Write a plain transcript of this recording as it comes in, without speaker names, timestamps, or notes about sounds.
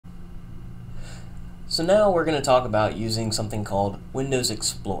So now we're going to talk about using something called Windows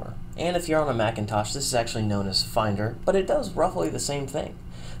Explorer. And if you're on a Macintosh, this is actually known as Finder, but it does roughly the same thing.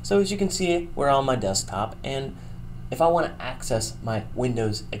 So as you can see, we're on my desktop, and if I want to access my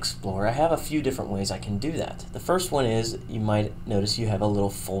Windows Explorer, I have a few different ways I can do that. The first one is, you might notice you have a little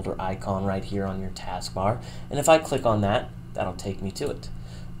folder icon right here on your taskbar, and if I click on that, that'll take me to it.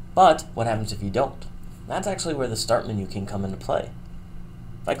 But what happens if you don't? That's actually where the Start menu can come into play.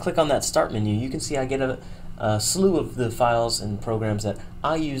 If I click on that Start menu, you can see I get a slew of the files and programs that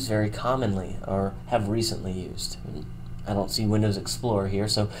I use very commonly or have recently used. I don't see Windows Explorer here,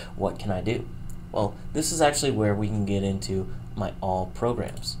 so what can I do? Well, this is actually where we can get into my All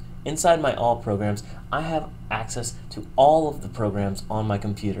Programs. Inside my All Programs, I have access to all of the programs on my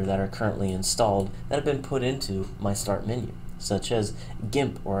computer that are currently installed that have been put into my Start menu, such as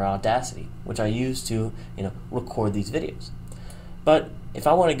GIMP or Audacity, which I use to record these videos. But if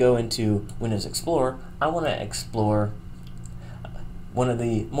I want to go into Windows Explorer, I want to explore one of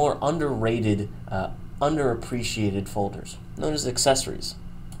the more underrated, underappreciated folders, known as Accessories.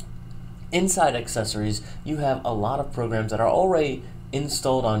 Inside Accessories, you have a lot of programs that are already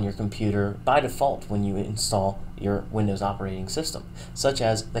installed on your computer by default when you install your Windows operating system, such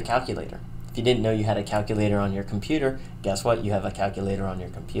as the calculator. If you didn't know you had a calculator on your computer, guess what? You have a calculator on your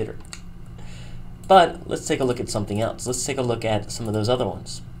computer. But let's take a look at something else. Let's take a look at some of those other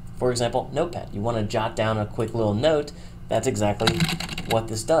ones. For example, Notepad. You want to jot down a quick little note. That's exactly what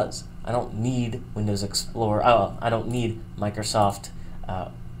this does. I don't need Windows Explorer. I don't need Microsoft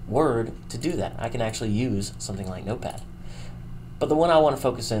Word to do that. I can actually use something like Notepad. But the one I want to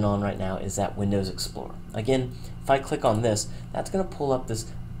focus in on right now is that Windows Explorer. Again, if I click on this, that's going to pull up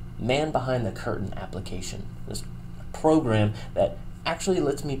this Man Behind the Curtain application, this program that actually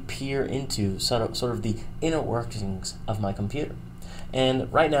lets me peer into sort of the inner workings of my computer.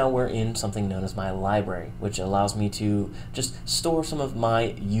 And right now we're in something known as my library, which allows me to just store some of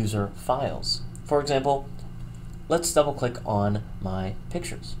my user files. For example, let's double click on my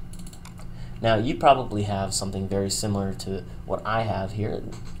pictures. Now you probably have something very similar to what I have here.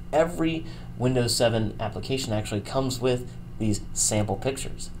 Every Windows 7 application actually comes with these sample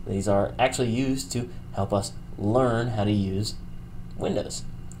pictures. These are actually used to help us learn how to use Windows.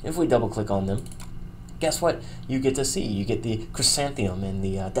 If we double click on them, guess what you get to see? You get the chrysanthemum in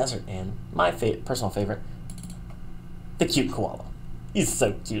the desert, and my personal favorite, the cute koala. He's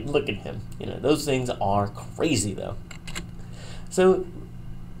so cute. Look at him. Those things are crazy though. So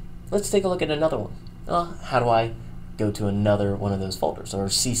let's take a look at another one. How do I go to another one of those folders or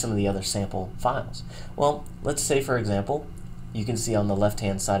see some of the other sample files? Well, let's say for example, you can see on the left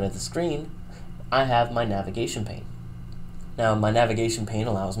hand side of the screen I have my navigation pane. Now my navigation pane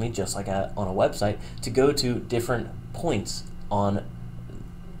allows me, just like on a website, to go to different points on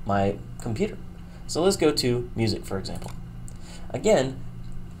my computer. So let's go to music, for example. Again,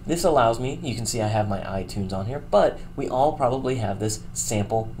 this allows me, you can see I have my iTunes on here, but we all probably have this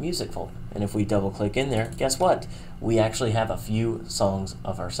sample music folder. And if we double click in there, guess what? We actually have a few songs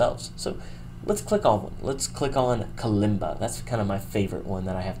of ourselves. So let's click on one. Let's click on Kalimba. That's kind of my favorite one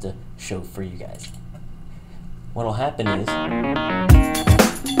that I have to show for you guys. What'll happen is,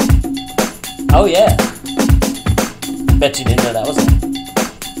 oh yeah, bet you didn't know that was it.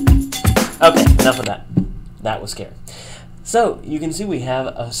 Okay, enough of that. That was scary. So you can see we have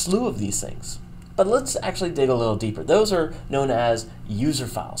a slew of these things, but let's actually dig a little deeper. Those are known as user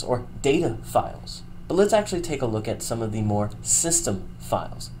files or data files. But let's actually take a look at some of the more system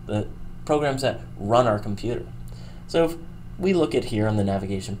files, the programs that run our computer. So if we look at here on the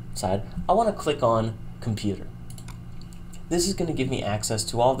navigation side, I want to click on Computer. This is going to give me access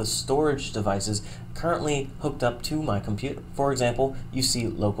to all the storage devices currently hooked up to my computer. For example, you see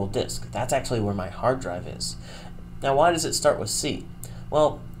local disk. That's actually where my hard drive is. Now, why does it start with C?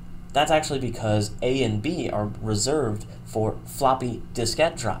 Well, that's actually because A and B are reserved for floppy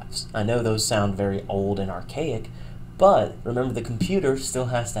diskette drives. I know those sound very old and archaic, but remember the computer still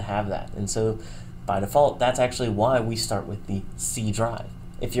has to have that. And so by default, that's actually why we start with the C drive.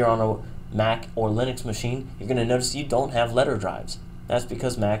 If you're on a Mac or Linux machine, you're going to notice you don't have letter drives. That's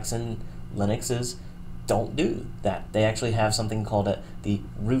because Macs and Linuxes don't do that. They actually have something called the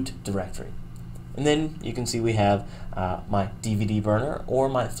root directory. And then you can see we have my DVD burner or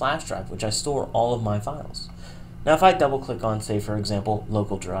my flash drive, which I store all of my files. Now if I double click on, say for example,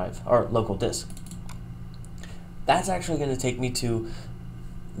 local drive or local disk, that's actually going to take me to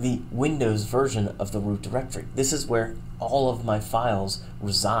the Windows version of the root directory. This is where all of my files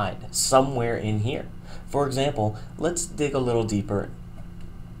reside, somewhere in here. For example, let's dig a little deeper.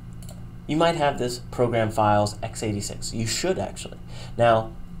 You might have this program files x86. You should actually.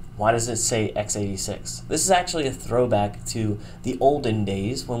 Now, Why does it say x86? This is actually a throwback to the olden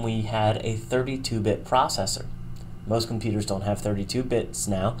days when we had a 32-bit processor. Most computers don't have 32 bits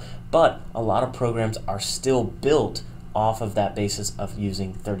now, but a lot of programs are still built off of that basis of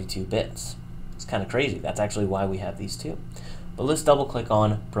using 32 bits. It's kind of crazy. That's actually why we have these two. But let's double click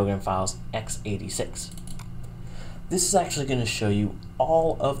on Program Files x86. This is actually going to show you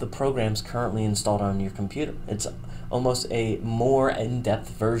all of the programs currently installed on your computer. It's almost a more in-depth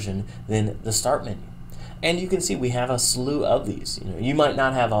version than the Start menu. And you can see we have a slew of these. You might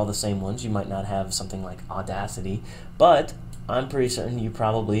not have all the same ones. You might not have something like Audacity, but I'm pretty certain you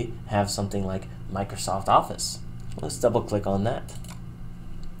probably have something like Microsoft Office. Let's double click on that.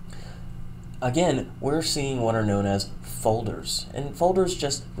 Again, we're seeing what are known as folders, and folders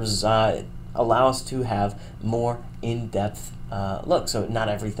just allow us to have more in-depth look, so not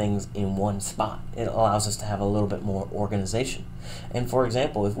everything's in one spot. It allows us to have a little bit more organization. And for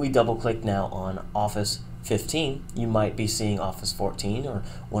example, if we double click now on Office 15, you might be seeing Office 14 or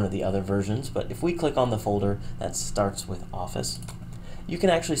one of the other versions, but if we click on the folder that starts with Office, you can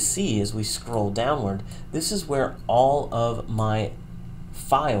actually see as we scroll downward, this is where all of my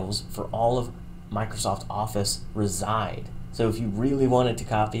files for all of Microsoft Office reside. So if you really wanted to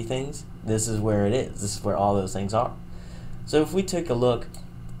copy things, this is where it is. This is where all those things are. So if we take a look,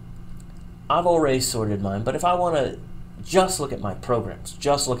 I've already sorted mine, but if I want to just look at my programs,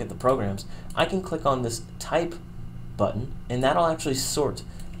 just look at the programs, I can click on this Type button, and that'll actually sort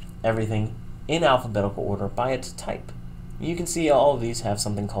everything in alphabetical order by its type. You can see all of these have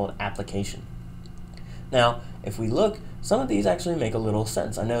something called application. Now, if we look, some of these actually make a little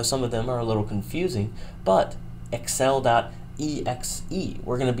sense. I know some of them are a little confusing, but Excel.exe,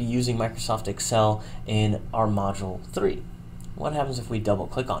 we're going to be using Microsoft Excel in our Module 3. What happens if we double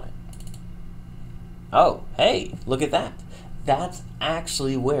click on it? Oh, hey, look at that. That's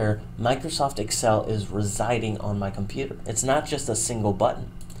actually where Microsoft Excel is residing on my computer. It's not just a single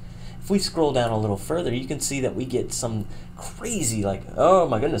button. If we scroll down a little further, you can see that we get some crazy, like, oh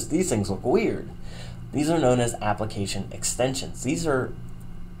my goodness, these things look weird. These are known as application extensions. These are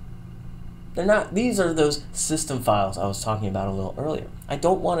those system files I was talking about a little earlier. I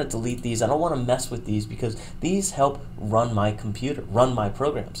don't want to delete these. I don't want to mess with these because these help run my computer, run my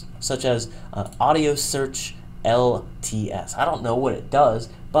programs, such as Audio Search LTS. I don't know what it does,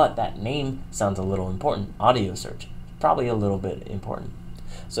 but that name sounds a little important. Audio Search, probably a little bit important.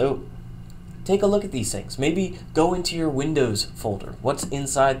 So take a look at these things. Maybe go into your Windows folder. What's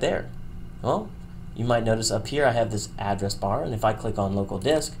inside there? Well, you might notice up here I have this address bar, and if I click on local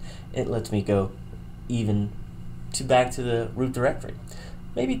disk, it lets me go even back to the root directory.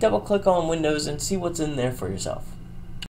 Maybe double click on Windows and see what's in there for yourself.